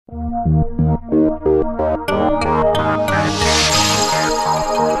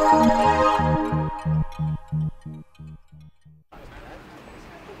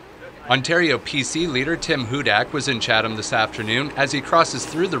Ontario PC leader Tim Hudak was in Chatham this afternoon as he crosses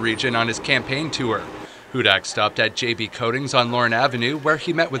through the region on his campaign tour. Hudak stopped at JB Coatings on Lorne Avenue, where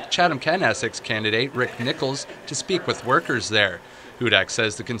he met with Chatham-Kent-Essex candidate Rick Nichols to speak with workers there. Hudak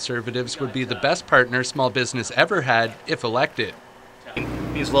says the Conservatives would be the best partner small business ever had if elected.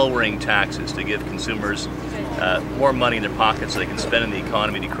 He's lowering taxes to give consumers more money in their pockets so they can spend in the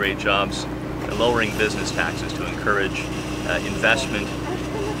economy to create jobs, and lowering business taxes to encourage investment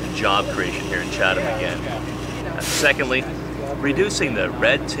and job creation here in Chatham again. Secondly, reducing the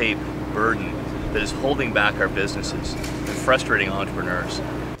red tape burden that is holding back our businesses and frustrating entrepreneurs.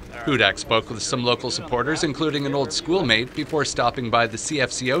 Hudak spoke with some local supporters, including an old schoolmate, before stopping by the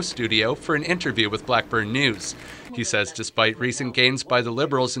CFCO studio for an interview with Blackburn News. He says despite recent gains by the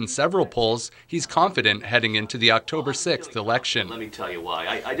Liberals in several polls, he's confident heading into the October 6th election. Let me tell you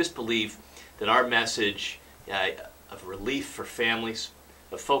why. I just believe that our message of relief for families,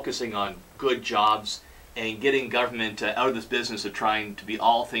 of focusing on good jobs, and getting government out of this business of trying to be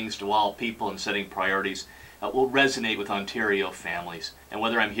all things to all people and setting priorities will resonate with Ontario families. And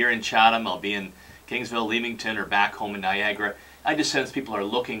whether I'm here in Chatham, I'll be in Kingsville, Leamington, or back home in Niagara, I just sense people are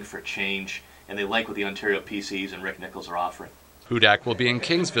looking for change and they like what the Ontario PCs and Rick Nichols are offering. Hudak will be in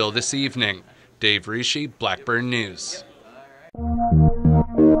Kingsville this evening. Dave Richie, Blackburn News.